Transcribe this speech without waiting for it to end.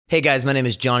Hey guys, my name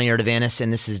is Johnny Artavanis,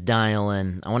 and this is Dial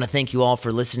In. I want to thank you all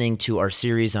for listening to our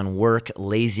series on work,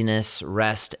 laziness,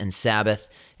 rest, and Sabbath.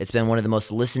 It's been one of the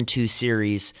most listened to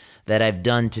series that I've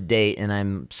done to date, and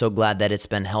I'm so glad that it's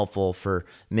been helpful for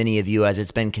many of you as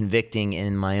it's been convicting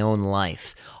in my own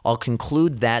life. I'll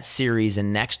conclude that series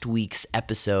in next week's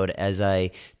episode as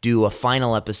I do a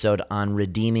final episode on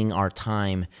redeeming our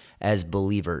time as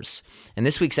believers. In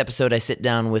this week's episode, I sit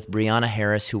down with Brianna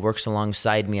Harris, who works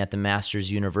alongside me at the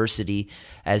Masters University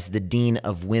as the Dean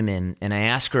of Women, and I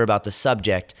ask her about the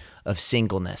subject of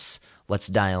singleness. Let's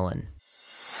dial in.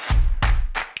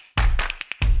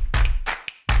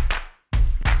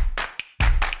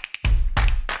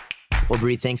 Well,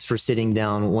 Bri, thanks for sitting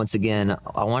down once again.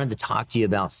 I wanted to talk to you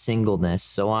about singleness.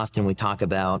 So often we talk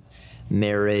about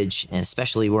marriage, and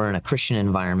especially we're in a Christian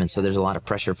environment, so there's a lot of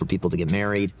pressure for people to get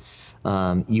married.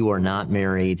 You are not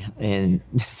married, and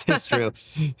that's true.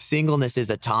 Singleness is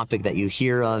a topic that you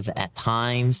hear of at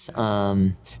times.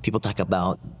 People talk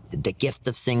about the gift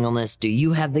of singleness. Do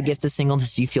you have the gift of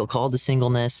singleness? Do you feel called to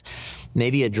singleness?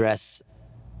 Maybe address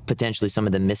potentially some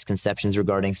of the misconceptions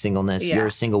regarding singleness. Yeah. You're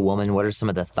a single woman. What are some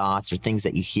of the thoughts or things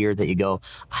that you hear that you go,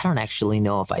 I don't actually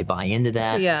know if I buy into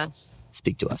that? Yeah.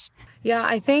 Speak to us. Yeah,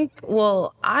 I think,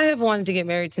 I have wanted to get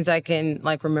married since I can,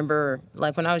 remember,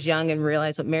 when I was young and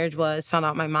realized what marriage was, found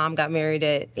out my mom got married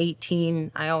at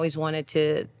 18. I always wanted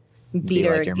to beat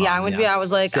her. Like your mom, I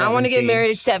was like, 17. I want to get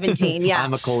married at 17. Yeah.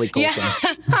 I'm a Coley Colton. Yeah.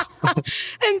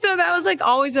 And so that was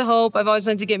always a hope. I've always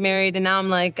wanted to get married. And now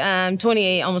I'm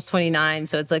 28, almost 29.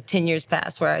 So it's 10 years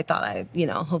past where I thought I,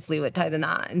 hopefully would tie the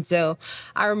knot. And so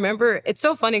I remember, it's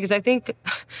so funny because I think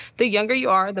the younger you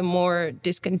are, the more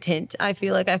discontent I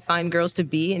feel like I find girls to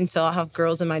be. And so I'll have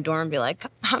girls in my dorm be like,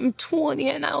 I'm 20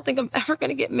 and I don't think I'm ever going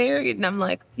to get married. And I'm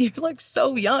like, you're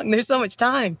so young. There's so much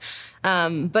time.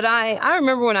 But I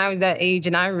remember when I was that age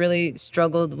and I really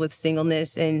struggled with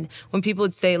singleness. And when people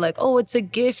would say oh, it's a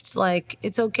gift,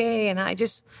 it's okay. And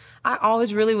I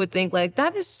always really would think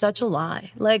that is such a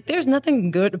lie. There's nothing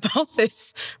good about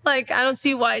this. I don't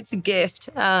see why it's a gift.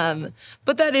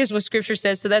 But that is what scripture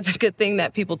says. So that's a good thing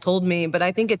that people told me. But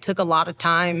I think it took a lot of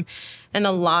time and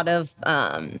a lot of,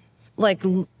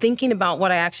 thinking about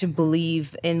what I actually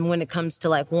believe in when it comes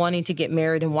to wanting to get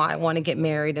married and why I want to get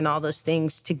married and all those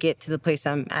things to get to the place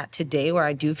I'm at today, where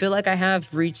I do feel like I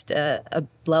have reached a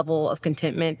level of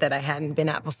contentment that I hadn't been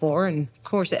at before. And of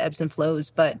course it ebbs and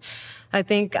flows, but I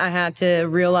think I had to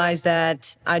realize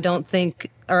that I think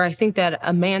that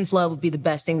a man's love would be the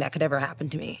best thing that could ever happen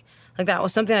to me. That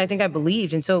was something I think I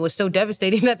believed. And so it was so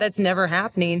devastating that that's never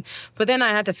happening. But then I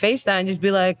had to face that and just be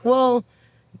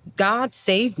God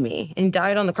saved me and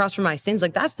died on the cross for my sins.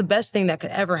 That's the best thing that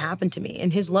could ever happen to me.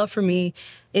 And his love for me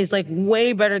is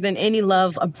way better than any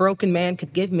love a broken man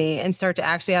could give me, and start to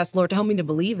actually ask the Lord to help me to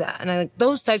believe that. And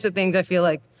those types of things I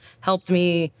feel helped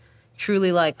me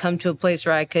truly come to a place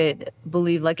where I could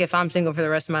believe if I'm single for the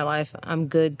rest of my life, I'm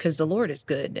good because the Lord is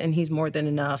good and he's more than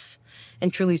enough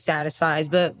and truly satisfies.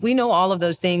 But we know all of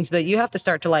those things, but you have to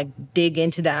start to dig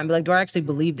into that and be do I actually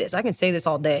believe this? I can say this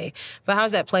all day, but how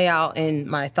does that play out in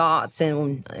my thoughts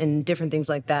and different things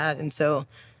like that? And so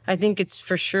I think it's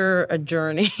for sure a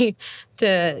journey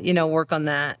to, work on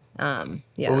that.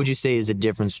 Yeah. What would you say is the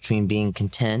difference between being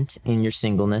content in your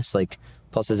singleness?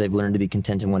 Paul says, I've learned to be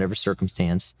content in whatever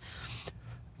circumstance.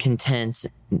 Content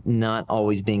not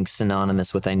always being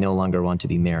synonymous with I no longer want to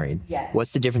be married. Yes.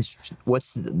 What's the difference?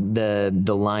 What's the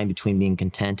line between being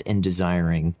content and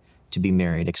desiring to be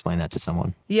married? Explain that to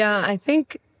someone. Yeah, I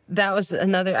think that was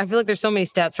another, I feel like there's so many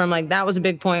steps from that was a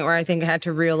big point where I think I had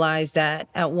to realize that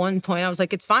at one point I was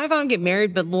it's fine if I don't get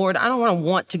married, but Lord, I don't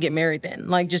want to get married then.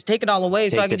 Just take it all away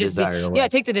so I can just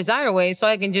take the desire away so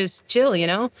I can just chill,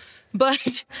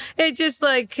 But it just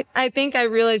I think I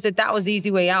realized that was the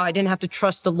easy way out. I didn't have to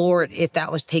trust the Lord if that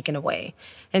was taken away.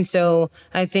 And so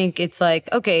I think it's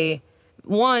okay,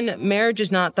 one, marriage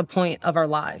is not the point of our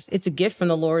lives. It's a gift from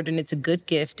the Lord and it's a good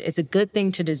gift. It's a good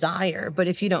thing to desire. But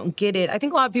if you don't get it, I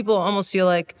think a lot of people almost feel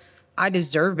I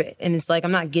deserve it. And it's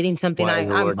I'm not getting something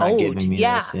I'm owed.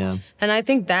 Yeah. And I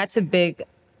think that's a big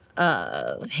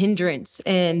hindrance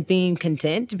in being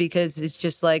content, because it's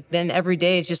just then every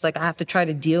day it's just I have to try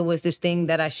to deal with this thing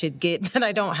that I should get that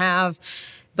I don't have.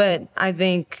 But I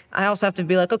think I also have to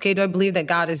be okay, do I believe that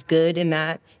God is good and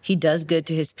that he does good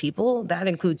to his people? That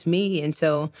includes me. And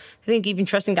so I think even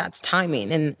trusting God's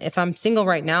timing. And if I'm single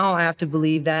right now, I have to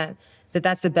believe that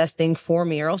that's the best thing for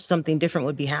me, or else something different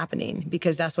would be happening,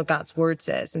 because that's what God's word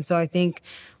says. And so I think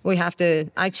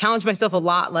I challenge myself a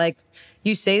lot.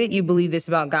 You say that you believe this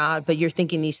about God, but you're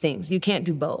thinking these things. You can't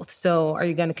do both. So are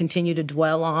you going to continue to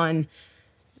dwell on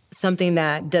something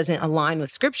that doesn't align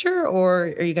with scripture,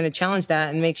 or are you going to challenge that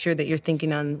and make sure that you're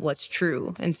thinking on what's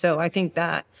true? And so I think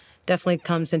that definitely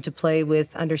comes into play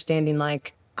with understanding,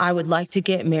 like, I would like to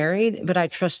get married, but I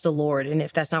trust the Lord. And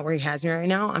if that's not where he has me right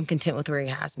now, I'm content with where he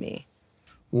has me.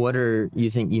 What are you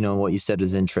think, what you said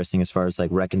is interesting as far as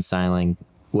like reconciling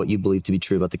what you believe to be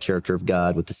true about the character of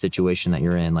God with the situation that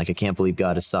you're in. Like, I can't believe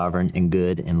God is sovereign and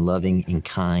good and loving and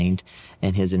kind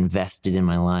and has invested in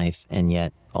my life, and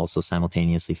yet also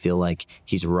simultaneously feel like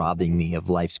he's robbing me of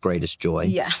life's greatest joy.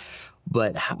 Yeah.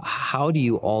 But how do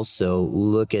you also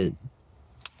look at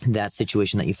that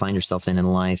situation that you find yourself in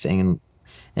life and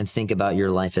think about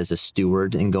your life as a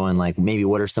steward and going like, maybe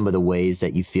what are some of the ways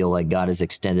that you feel like God has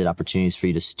extended opportunities for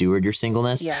you to steward your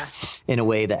singleness in a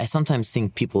way that I sometimes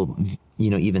think people,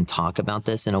 even talk about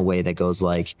this in a way that goes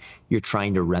like, you're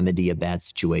trying to remedy a bad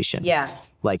situation. Yeah.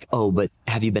 Like, oh, but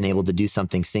have you been able to do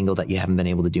something single that you haven't been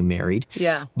able to do married?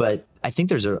 Yeah. But I think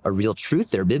there's a real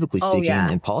truth there, biblically speaking. Yeah.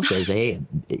 And Paul says, hey,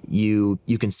 you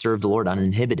can serve the Lord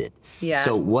uninhibited. Yeah.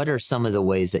 So what are some of the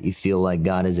ways that you feel like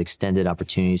God has extended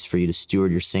opportunities for you to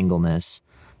steward your singleness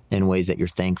in ways that you're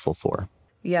thankful for?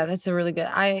 Yeah, that's a really good.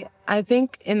 I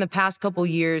think in the past couple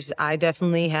years, I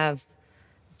definitely have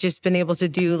just been able to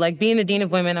do, like, being the dean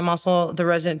of women. I'm also the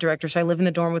resident director, so I live in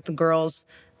the dorm with the girls.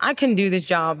 I couldn't do this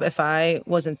job if I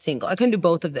wasn't single. I couldn't do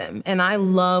both of them. And I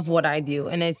love what I do.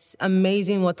 And it's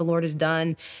amazing what the Lord has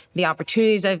done, the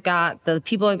opportunities I've got, the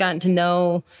people I've gotten to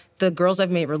know, the girls I've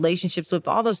made relationships with,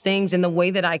 all those things, and the way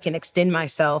that I can extend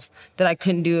myself that I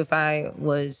couldn't do if I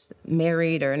was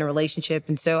married or in a relationship.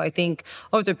 And so I think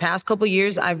over the past couple of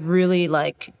years, I've really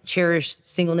cherished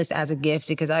singleness as a gift,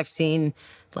 because I've seen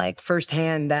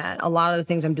firsthand that a lot of the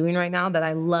things I'm doing right now that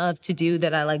I love to do,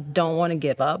 that I don't want to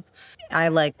give up,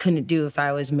 I couldn't do if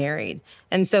I was married.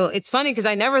 And so it's funny because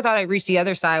I never thought I'd reach the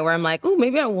other side where I'm like, oh,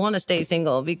 maybe I want to stay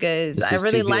single because I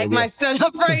really like my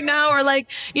setup right now. Or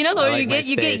you get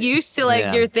used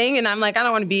to your thing. And I'm like, I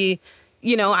don't want to be,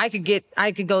 I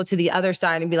could go to the other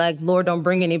side and be like, Lord, don't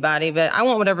bring anybody, but I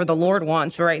want whatever the Lord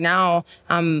wants. But right now,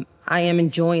 I am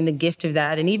enjoying the gift of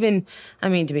that. And even,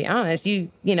 to be honest, you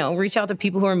reach out to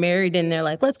people who are married and they're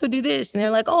like, let's go do this. And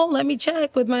they're like, oh, let me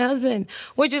check with my husband,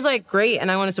 which is great. And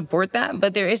I want to support that.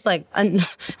 But there is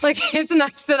it's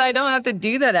nice that I don't have to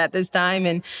do that at this time.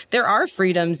 And there are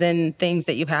freedoms and things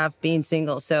that you have being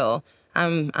single. So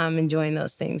I'm enjoying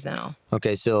those things now.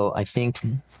 Okay. So I think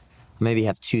maybe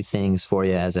have two things for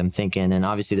you as I'm thinking. And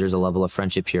obviously there's a level of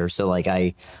friendship here. So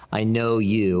I know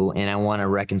you and I want to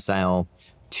reconcile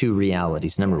two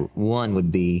realities. Number one would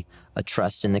be a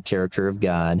trust in the character of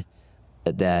God,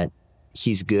 that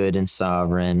he's good and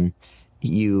sovereign.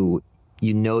 You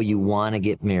want to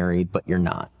get married, but you're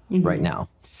not right now.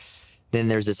 Then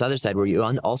there's this other side where you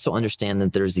also understand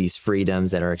that there's these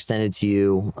freedoms that are extended to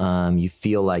you. You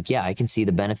feel like, yeah, I can see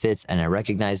the benefits and I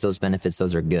recognize those benefits.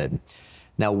 Those are good.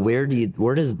 Now, where do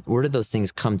those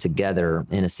things come together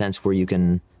in a sense where you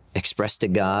can express to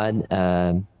God,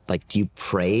 do you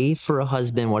pray for a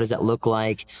husband? What does that look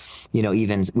like?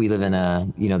 Even we live in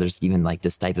there's even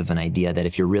this type of an idea that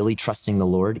if you're really trusting the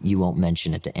Lord, you won't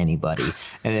mention it to anybody.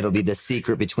 And it'll be the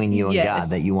secret between you and God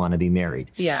that you want to be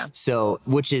married. Yeah. So,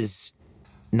 which is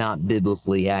not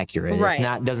biblically accurate. Right.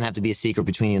 It doesn't have to be a secret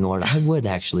between you and the Lord. I would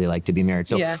actually like to be married.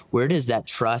 So where does that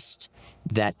trust,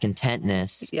 that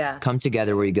contentness come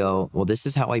together where you go, well, this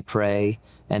is how I pray.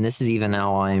 And this is even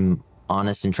how I'm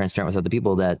honest and transparent with other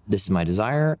people, that this is my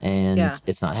desire and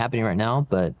it's not happening right now,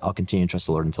 but I'll continue to trust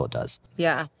the Lord until it does.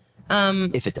 Yeah.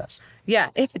 If it does. Yeah,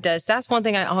 if it does. That's one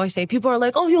thing I always say. People are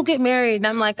like, oh, you'll get married. And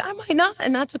I'm like, I might not.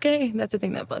 And that's okay. That's the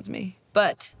thing that bugs me.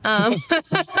 But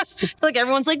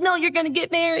everyone's like, no, you're going to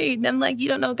get married. And I'm like, you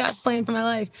don't know God's plan for my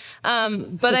life.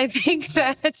 But I think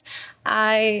that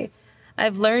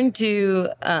I've learned to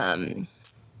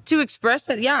express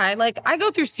that. Yeah, I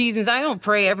go through seasons. I don't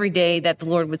pray every day that the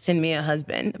Lord would send me a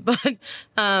husband, but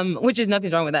which is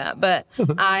nothing wrong with that. But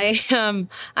I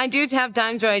do have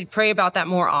times where I pray about that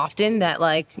more often, that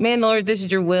man, Lord, this is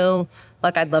your will.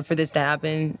 I'd love for this to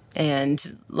happen.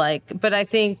 And but I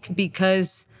think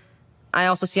because I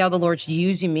also see how the Lord's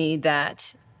using me,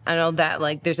 that I know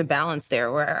that there's a balance there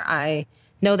where I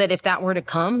know that if that were to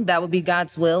come, that would be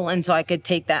God's will. And so I could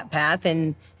take that path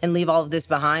and leave all of this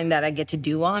behind that I get to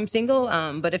do while I'm single.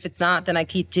 But if it's not, then I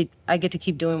get to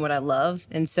keep doing what I love.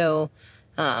 And so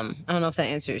I don't know if that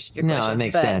answers your question. No, it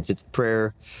makes sense. It's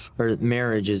prayer, or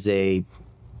marriage is a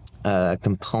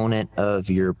component of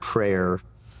your prayer,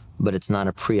 but it's not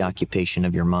a preoccupation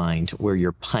of your mind where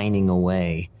you're pining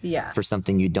away for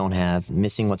something you don't have,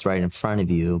 missing what's right in front of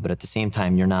you. But at the same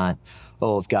time, you're not,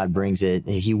 oh, if God brings it,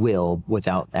 he will,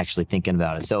 without actually thinking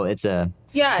about it. So it's a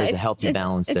Yeah, there's a healthy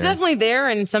balance it's there. definitely there,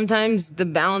 and sometimes the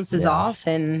balance is off,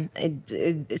 and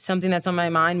it's something that's on my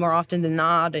mind more often than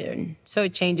not, and so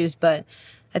it changes. But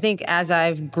I think as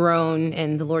I've grown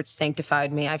and the Lord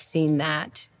sanctified me, I've seen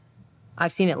it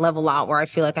level out where I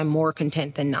feel like I'm more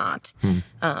content than not,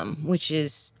 which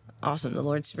is awesome. The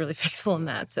Lord's really faithful in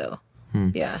that. So,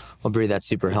 yeah. Well, Brie, that's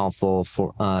super helpful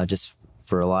for just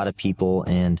for a lot of people.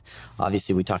 And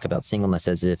obviously we talk about singleness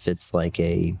as if it's like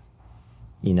a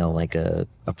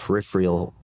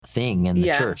peripheral thing in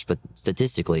the church, but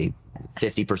statistically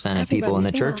 50% of people in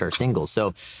the church are single.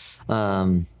 So,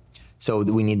 so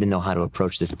we need to know how to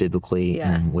approach this biblically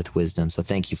and with wisdom. So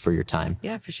thank you for your time.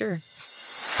 Yeah, for sure.